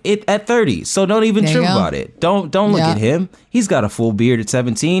 85 at 30. So don't even There you trip go. about it. Don't look Yeah. at him. He's got a full beard at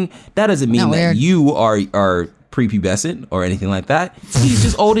 17. That doesn't mean Not that weird. you are prepubescent or anything like that. He's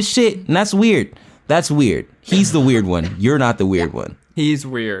just old as shit. And that's weird. That's weird. He's the weird one. You're not the weird one. He's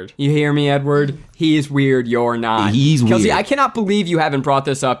weird. You hear me, Edward? He's weird. You're not. He's Kelsey, weird. I cannot believe you haven't brought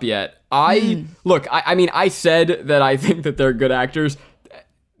this up yet. Look, I mean, I said that I think that they're good actors.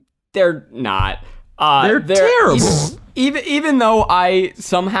 They're not. They're terrible. Even though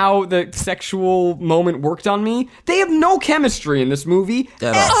somehow the sexual moment worked on me, they have no chemistry in this movie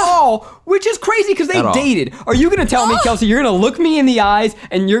at all, which is crazy because they At all. dated. Are you going to tell me, Kelsey, you're going to look me in the eyes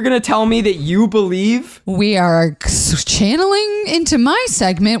and you're going to tell me that you believe? We are channeling into my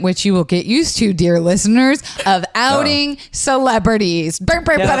segment, which you will get used to, dear listeners, of outing celebrities. That's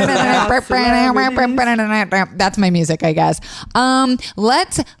my music, I guess.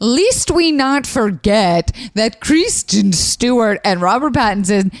 Least we not forget that Kristen Stewart and Robert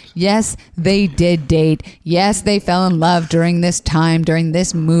Pattinson, yes, they did date. Yes, they fell in love during this time, during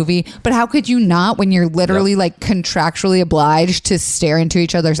this movie. But how could you not when you're literally like contractually obliged to stare into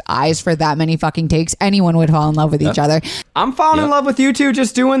each other's eyes for that many fucking takes? Anyone would fall in love with each other. I'm falling in love with you two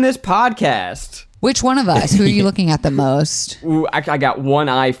just doing this podcast. Which one of us? Who are you looking at the most? Ooh, I got one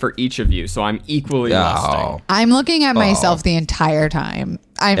eye for each of you, so I'm equally lusting. I'm looking at myself the entire time.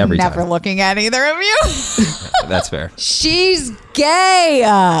 I'm Every never time. looking at either of you. That's fair. She's gay.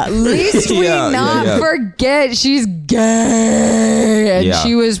 Least we Yeah, not yeah. forget she's gay. And Yeah.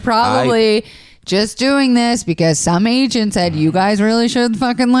 she was probably just doing this because some agent said, you guys really should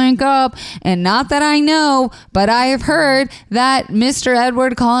fucking link up. And not that I know, but I have heard that Mr.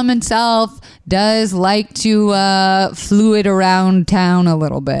 Edward Cullen himself does like to fluid around town a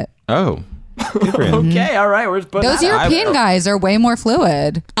little bit. Oh. Good for him. Okay, all right, we're just putting Those that out. European guys are way more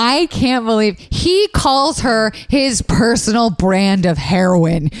fluid. I can't believe he calls her his personal brand of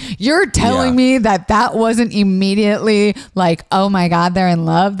heroin. You're telling me that wasn't immediately like, oh my God, they're in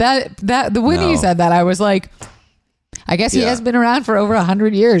love. When he No. said that, I was like, I guess he Yeah. has been around for over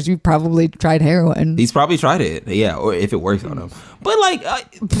 100 years. You've probably tried heroin. He's probably tried it. Yeah, or if it works on him. But like,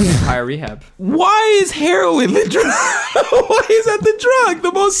 Higher rehab. why is heroin the drug? Why is that the drug?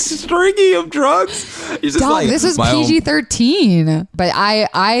 The most stringy of drugs? He's just Dog, like, this is my own- PG-13. But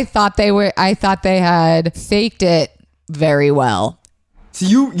I thought they had faked it very well. So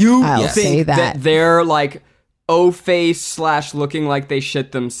you I'll think say that. that. They're like O-face / looking like they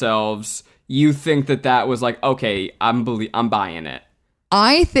shit themselves. You think that was like, okay, I'm buying it.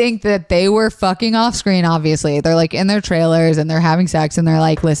 I think that they were fucking off screen, obviously. They're like in their trailers and they're having sex and they're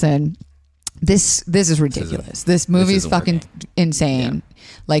like, listen, this is ridiculous. This movie is isn't fucking working. insane.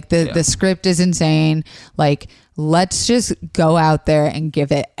 Like the script is insane. Like, let's just go out there and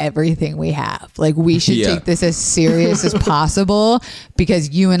give it everything we have. Like, we should Yeah. take this as serious as possible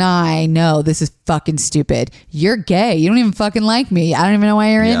because you and I know this is fucking stupid. You're gay. You don't even fucking like me. I don't even know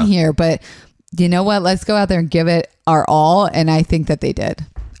why you're Yeah. in here, but you know what? Let's go out there and give it our all. And I think that they did.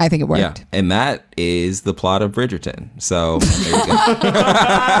 I think it worked. Yeah, and that is the plot of Bridgerton. So there you go.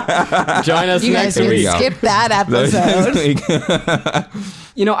 Join us You next guys we can go. skip that episode.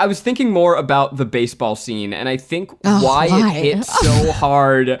 You know, I was thinking more about the baseball scene, and I think why? why it hit so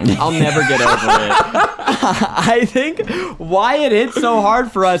hard. I'll never get over it. I think why it hit so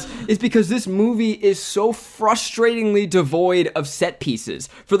hard for us is because this movie is so frustratingly devoid of set pieces.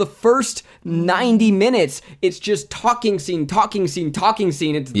 For the first 90 minutes, it's just talking scene.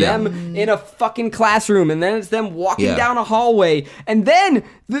 It's them in a fucking classroom, and then it's them walking down a hallway, and then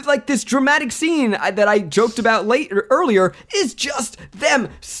like this dramatic scene that I joked about earlier is just them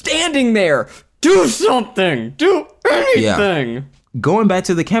standing there. Do something. Do anything. Going back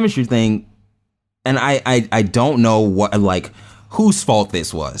to the chemistry thing, and I don't know what, like, whose fault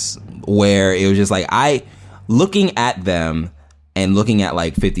this was, where it was just like, looking at them and looking at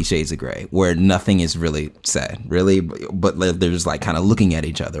like 50 Shades of Grey, where nothing is really said, really, but they're just like kind of looking at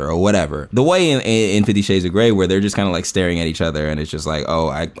each other or whatever. The way in 50 Shades of Grey, where they're just kind of like staring at each other, and it's just like, oh,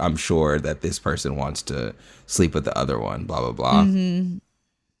 I'm sure that this person wants to sleep with the other one, blah, blah, blah.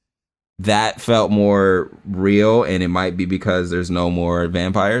 that felt more real, and it might be because there's no more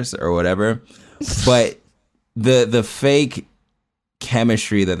vampires or whatever. But the fake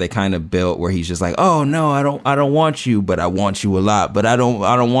chemistry that they kind of built, where he's just like, oh no, I don't want you, but I want you a lot, but I don't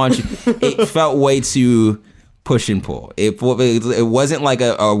want you. It felt way too push and pull. It wasn't like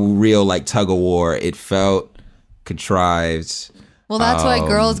a real like tug of war. It felt contrived. Well, that's why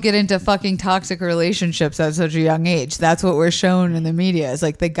girls get into fucking toxic relationships at such a young age. That's what we're shown in the media. It's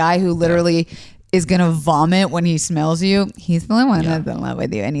like the guy who literally is going to vomit when he smells you. He's the one that's in love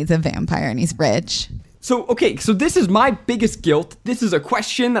with you, and he's a vampire, and he's rich. So, okay, so this is my biggest guilt. This is a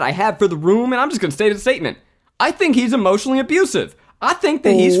question that I have for the room, and I'm just going to state a statement. I think he's emotionally abusive. I think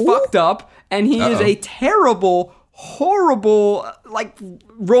that he's fucked up, and he is a terrible, horrible, like,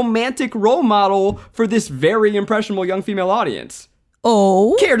 romantic role model for this very impressionable young female audience.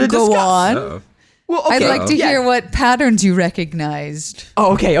 Care to discuss. Go on. Well, okay. I'd like to hear what patterns you recognized.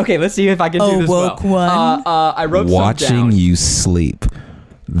 Oh, okay. Let's see if I can do this woke well. I wrote Watching some down. you sleep.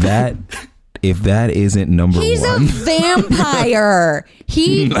 That if that isn't number He's one. a vampire.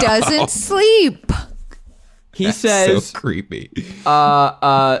 He doesn't sleep. He says, so creepy.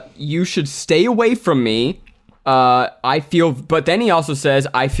 You should stay away from me. But then he also says,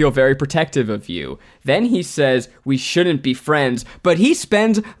 I feel very protective of you. Then he says, we shouldn't be friends, but he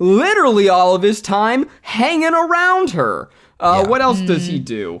spends literally all of his time hanging around her. What else does he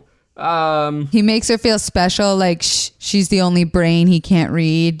do? He makes her feel special, like she's the only brain he can't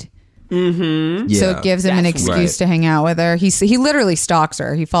read. Mm-hmm. Yeah, so it gives him an excuse to hang out with her. He literally stalks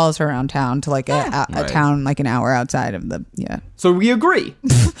her. He follows her around town to like a town like an hour outside of the So we agree.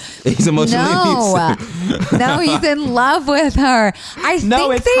 He's emotionally abusive. No, he's in love with her.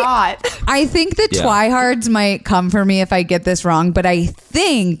 Hot. I think the Twihards might come for me if I get this wrong, but I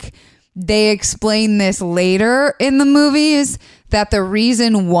think they explain this later in the movies that the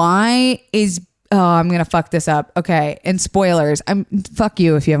reason why is I'm gonna fuck this up. Okay, and spoilers. Fuck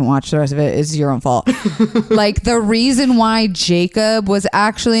you if you haven't watched the rest of it. It's your own fault. Like the reason why Jacob was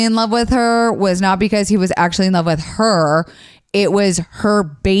actually in love with her was not because he was actually in love with her. It was her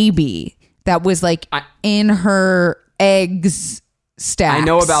baby that was like in her eggs stacks. I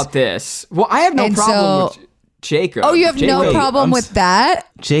know about this. Well, I have no problem with Jacob. Oh, you have no problem with that?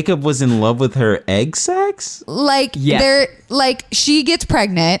 Jacob was in love with her egg sacs? Like she gets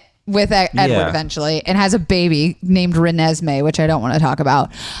pregnant with Edward eventually and has a baby named Renesmee, which I don't want to talk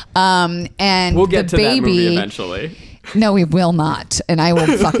about. And we'll get to baby, that movie eventually. No, we will not. And I will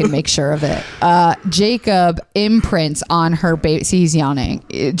fucking make sure of it. Jacob imprints on her baby. See, he's yawning.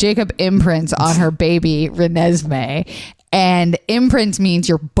 Jacob imprints on her baby, Renesmee. And imprints means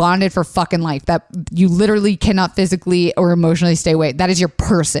you're bonded for fucking life. That you literally cannot physically or emotionally stay away. That is your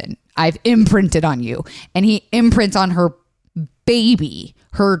person. I've imprinted on you. And he imprints on her baby,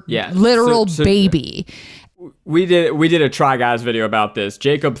 her literal baby. We did a Try Guys video about this.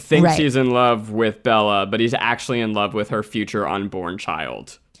 Jacob thinks he's in love with Bella, but he's actually in love with her future unborn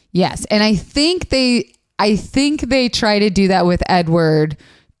child. Yes, and I think they try to do that with Edward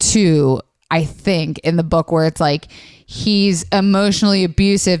too. I think in the book where it's like he's emotionally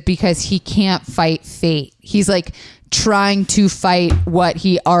abusive because he can't fight fate. He's like trying to fight what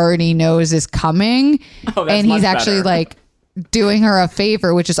he already knows is coming, and he's actually like doing her a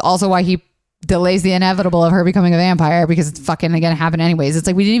favor, which is also why he delays the inevitable of her becoming a vampire, because it's fucking gonna happen anyways. It's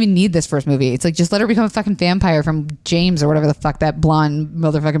like we didn't even need this first movie. It's like just let her become a fucking vampire from James or whatever the fuck that blonde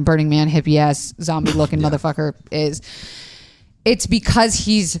motherfucking Burning Man hippie ass zombie looking motherfucker is. It's because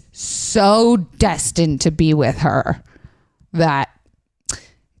he's so destined to be with her that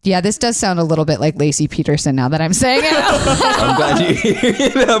this does sound a little bit like Lacey Peterson now that I'm saying it. I'm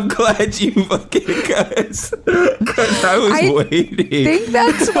glad you fucking because I was waiting. I think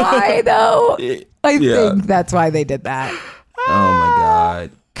that's why though. I think that's why they did that. Oh my God.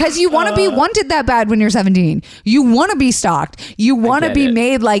 Because you want to be wanted that bad when you're 17. You want to be stalked. You want to be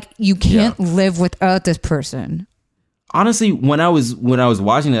made like you can't live without this person. Honestly, when I was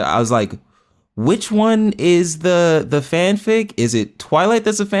watching it, I was like, which one is the fanfic? Is it Twilight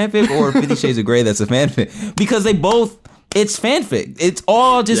that's a fanfic or 50 Shades of Grey that's a fanfic? Because it's fanfic. It's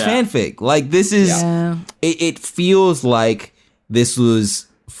all just fanfic. Like this is, it feels like this was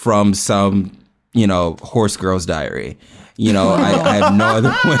from some, horse girl's diary. I have no other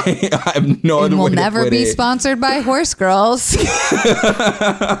way. I have no other way. We'll never be sponsored by Horse Girls.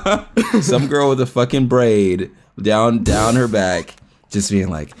 Some girl with a fucking braid down her back, just being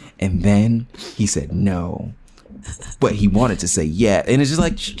like, and then he said no, but he wanted to say yeah, and it's just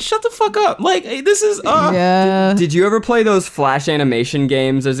like shut the fuck up. Like, hey, this is Yeah. Did you ever play those Flash animation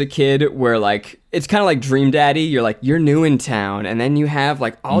games as a kid where like it's kind of like Dream Daddy? You're like, you're new in town, and then you have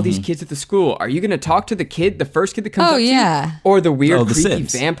like all these kids at the school. Are you gonna talk to the first kid that comes up to you? Or the weird The creepy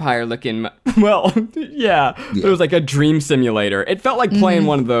Sims. vampire looking well, yeah. But it was like a dream simulator. It felt like playing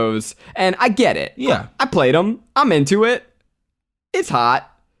one of those, and I get it. Yeah. I played them. I'm into it. It's hot.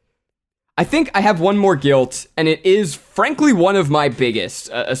 I think I have one more guilt, and it is frankly one of my biggest,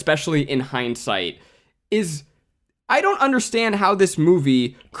 especially in hindsight, is I don't understand how this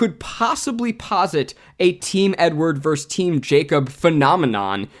movie could possibly posit a Team Edward versus Team Jacob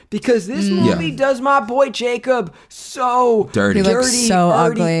phenomenon, because this movie does my boy Jacob so Dirty. He looks so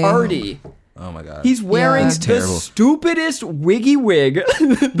ugly. arty. Oh my god. He's wearing It's the terrible. stupidest wiggy wig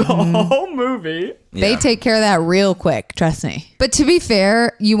the whole movie. They Yeah. take care of that real quick, trust me. But to be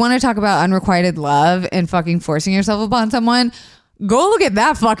fair, you want to talk about unrequited love and fucking forcing yourself upon someone? Go look at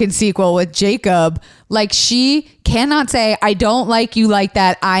that fucking sequel with Jacob. Like, she cannot say, I don't like you like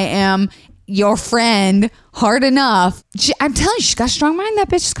that. I am your friend hard enough. I'm telling you, she's got a strong mind. That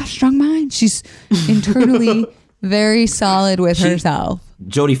bitch has got a strong mind. She's internally very solid with herself.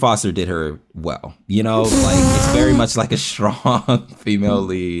 Jodie Foster did her well. You know, like it's very much like a strong female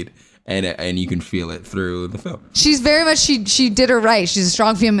lead, and you can feel it through the film. She's very much, she did her right. She's a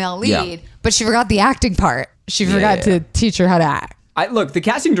strong female lead, Yeah. but she forgot the acting part. She forgot to teach her how to act. Look, the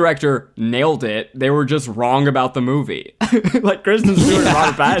casting director nailed it. They were just wrong about the movie. Like Kristen Stewart and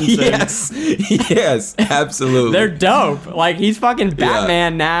Robert Pattinson. Yes, absolutely. They're dope. Like, he's fucking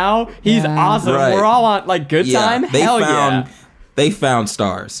Batman now. He's Yeah. awesome. Right. We're all on, like, good time. Hell yeah. They found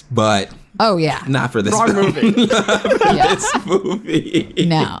stars, but Oh, yeah. not for this Wrong film. movie. Yeah. This movie.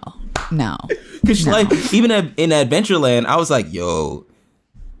 No. Because like even in Adventureland, I was like, yo,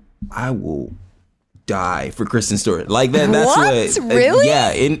 I will die for Kristen Stewart. Like that. That's What? what. Really?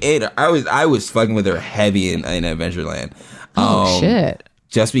 Yeah. In it, I was fucking with her heavy in Adventureland. Oh, shit.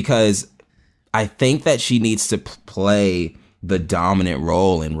 Just because I think that she needs to play the dominant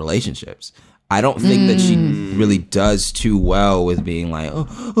role in relationships. I don't think that she really does too well with being like,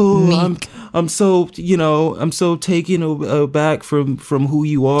 I'm so, I'm so taken aback from who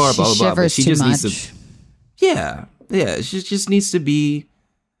you are, She blah, blah, blah. But shivers she too just much. needs to, yeah. She just needs to be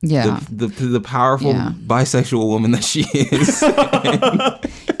Yeah. the powerful Yeah. bisexual woman that she is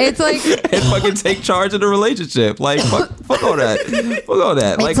It's like, and fucking take charge of the relationship. Like, fuck all that. Fuck all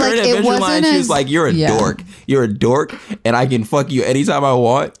that. Like, her like, in it Adventureland, wasn't she as- was like, you're a Yeah. dork. You're a dork, and I can fuck you anytime I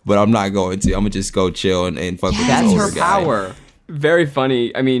want, but I'm not going to. I'm going to just go chill and fuck with this That's older her guy. power. Very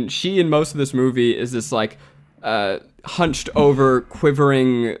funny. I mean, she in most of this movie is this like hunched over,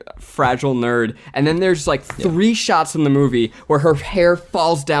 quivering, fragile nerd. And then there's like 3 shots in the movie where her hair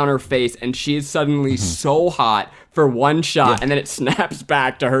falls down her face and she is suddenly so hot for one shot, and then it snaps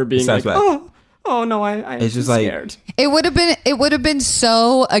back to her being Snaps like, back. oh no, I'm It's just like- scared. it would have been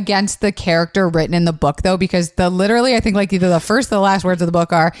so against the character written in the book, though, because literally, I think like either the first or the last words of the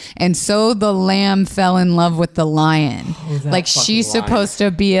book are, and so the lamb fell in love with the lion. Like, she's fucking line. supposed to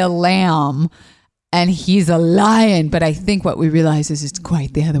be a lamb and he's a lion. But I think what we realize is it's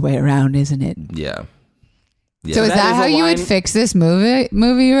quite the other way around, isn't it? Yeah. Yeah. So is That that is how a you would line- fix this movie,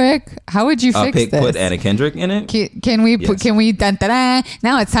 Rick? How would you fix this? Put Anna Kendrick in it. Can we Yes. dun, dun, dun.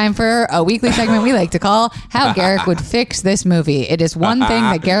 Now it's time for a weekly segment we like to call How Garrick Would Fix This Movie. It is one thing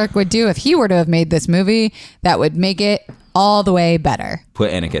that Garrick would do if he were to have made this movie that would make it all the way better. Put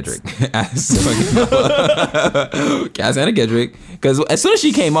Anna Kendrick as fucking Anna Kendrick, because as soon as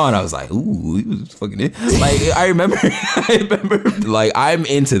she came on, I was like, ooh, he was fucking it. Like I remember, like I'm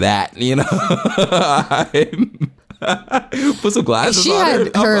into that, Put some glasses She on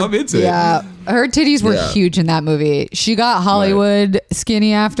had her. her, I'm into yeah, her titties were Yeah. huge in that movie. She got Hollywood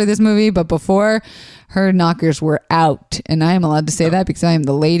skinny after this movie, but before, her knockers were out. And I am allowed to say that because I am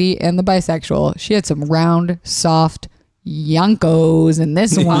the lady and the bisexual. She had some round, soft yonkos, and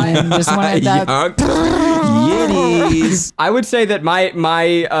this one just wanted that. Yitties. I would say that my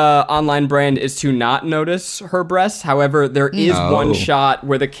online brand is to not notice her breasts. However, there is Oh. one shot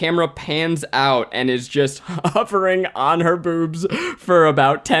where the camera pans out and is just hovering on her boobs for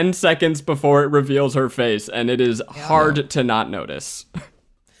about 10 seconds before it reveals her face, and it is hard to not notice.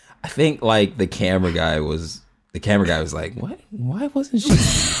 I think like the camera guy was like, what? Why wasn't she?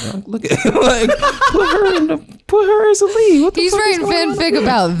 Look at like put her as a lead. What the He's fuck is writing going on fanfic here?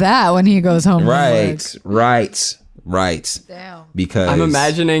 about that when he goes home. from Right. Damn. Because I'm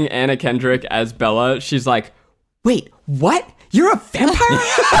imagining Anna Kendrick as Bella. She's like, wait, what? You're a vampire?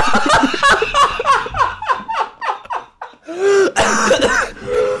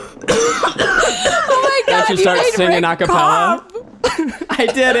 Oh my god! should start singing a cappella. I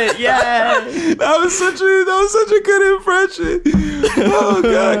did it! Yay! That was such a good impression. Oh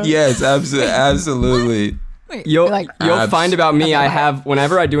god! Yes, absolutely. Wait, You'll like, find about me, I have,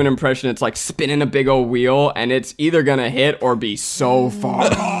 whenever I do an impression, it's like spinning a big old wheel, and it's either gonna hit or be so far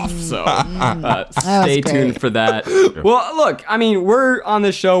off. So stay tuned for that. Well, look, I mean, we're on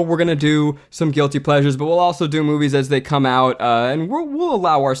this show, we're gonna do some guilty pleasures, but we'll also do movies as they come out, and we'll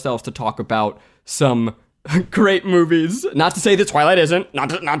allow ourselves to talk about some great movies. Not to say that Twilight isn't, not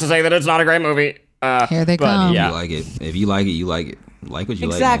to say that it's not a great movie. Here they come. Yeah. You like it. If you like it, you like it. Like what you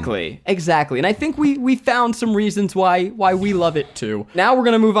Exactly. like. Exactly. And I think we found some reasons why we love it too. Now we're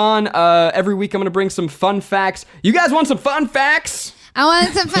going to move on. Every week I'm going to bring some fun facts. You guys want some fun facts? I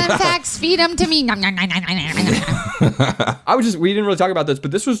want some fun facts. Feed them to me. We didn't really talk about this,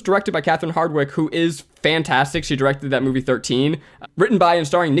 but this was directed by Catherine Hardwicke, who is fantastic. She directed that movie 13, written by and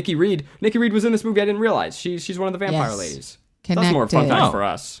starring Nikki Reed. Nikki Reed was in this movie. I didn't realize. She's one of the vampire ladies. That's more fun facts for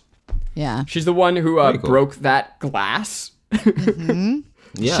us. Yeah. She's the one who cool. broke that glass.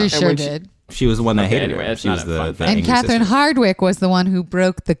 Yeah. She sure did. She was the one that hated anyway, her. it's She not was a the fun fact. And angry Catherine sister. Hardwicke was the one who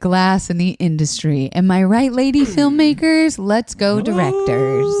broke the glass in the industry. Am I right, lady filmmakers? Let's go,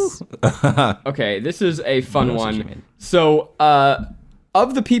 directors. Okay, this is a fun what you one. mean. So,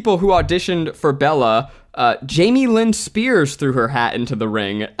 of the people who auditioned for Bella, Jamie Lynn Spears threw her hat into the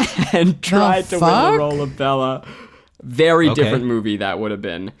ring and tried to win fuck? the role of Bella. Very Okay. different movie that would have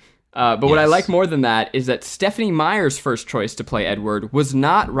been. But what I Yes. like more than that is that Stephanie Meyer's first choice to play Edward was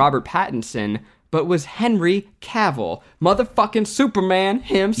not Robert Pattinson, but was Henry Cavill, motherfucking Superman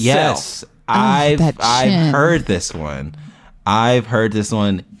himself. Yes. that I've chin. heard this one.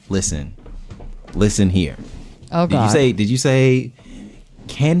 Listen here. Oh, God. Did you say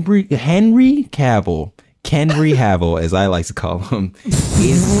Henry Cavill? Henry Cavill, as I like to call him,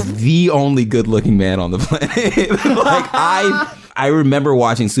 is the only good-looking man on the planet. Like I remember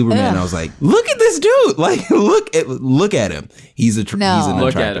watching Superman, and I was like, "Look at this dude! Like, look at him. He's an Look at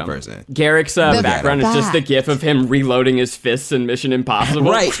attractive him. person." Garrick's background is just the back. gif of him reloading his fists in Mission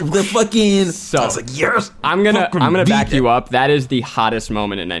Impossible. Right, the fucking. So, I was like, "Yes." I'm gonna fucking back beat you it. up. That is the hottest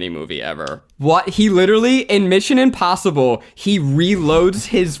moment in any movie ever. What he literally in Mission Impossible, he reloads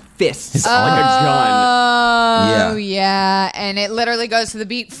his fists like a gun. Oh, yeah. And it literally goes to the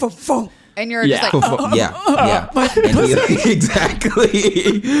beat. And you're Yeah. just like, Yeah. And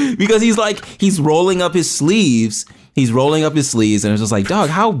exactly. Because he's rolling up his sleeves. He's rolling up his sleeves, and it's just like, dog,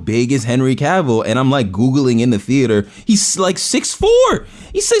 how big is Henry Cavill? And I'm like Googling in the theater. He's like 6'4".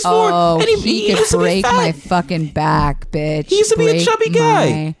 He's 6'4". oh, and he used could to be break fat. my fucking back, bitch. He used to be a Break chubby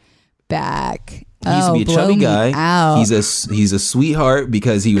guy. my back. He used to be a blow chubby me guy. out. He's a sweetheart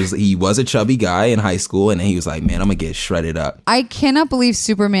because he was a chubby guy in high school, and he was like, man, I'm gonna get shredded up. I cannot believe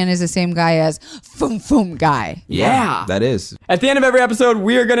Superman is the same guy as Foom Guy. Yeah. That is. At the end of every episode,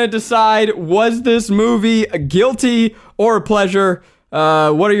 we are gonna decide, was this movie a guilty or a pleasure?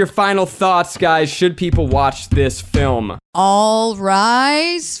 What are your final thoughts, guys? Should people watch this film? All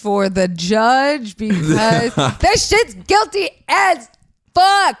rise for the judge because this shit's guilty as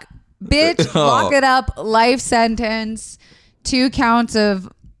fuck. Bitch, lock it up. Life sentence. 2 counts of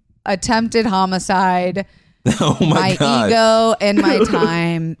attempted homicide. Oh my god. Ego and my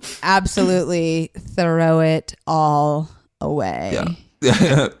time. Absolutely throw it all away.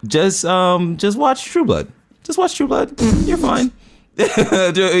 Yeah. Just watch True Blood. Just watch True Blood. You're fine.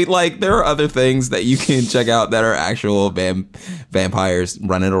 Like, there are other things that you can check out that are actual vampires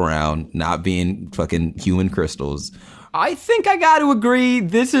running around, not being fucking human crystals. I think I got to agree.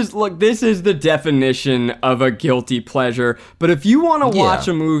 This is the definition of a guilty pleasure. But if you want to watch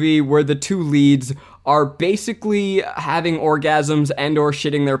a movie where the 2 leads are basically having orgasms and or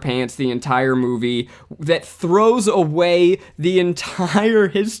shitting their pants the entire movie, that throws away the entire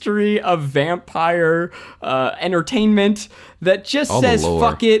history of vampire entertainment, that just All the says lore.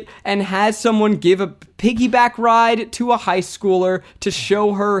 fuck it and has someone give a piggyback ride to a high schooler to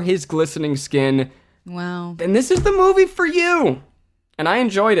show her his glistening skin, Wow. then this is the movie for you. And I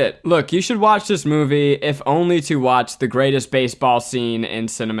enjoyed it. Look, you should watch this movie if only to watch the greatest baseball scene in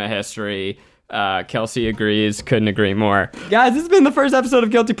cinema history. Kelsey agrees. Couldn't agree more. Guys, this has been the first episode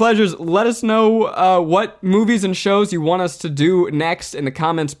of Guilty Pleasures. Let us know what movies and shows you want us to do next in the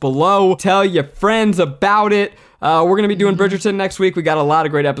comments below. Tell your friends about it. We're going to be doing Bridgerton next week. We got a lot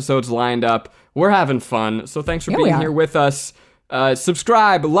of great episodes lined up. We're having fun. So thanks for being here with us.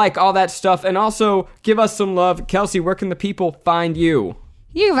 Subscribe, like, all that stuff, and also give us some love. Kelsey, where can the people find you?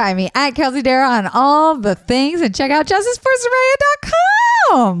 You can find me at Kelsey Dara on all the things and check out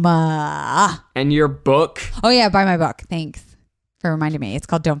justiceforsoraya.com. And your book, Oh, yeah, buy my book. Thanks for reminding me. It's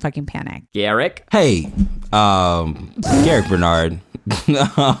called Don't Fucking Panic. Garrick. Hey, Garrick Bernard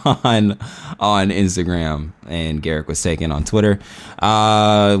on Instagram, and Garrick was taken on Twitter.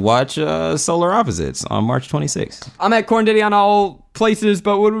 Watch Solar Opposites on March 26th. I'm at Corn Diddy on all places,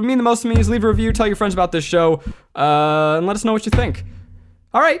 but what would mean the most to me is leave a review, tell your friends about this show, and let us know what you think.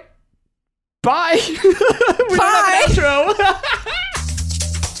 All right. Bye.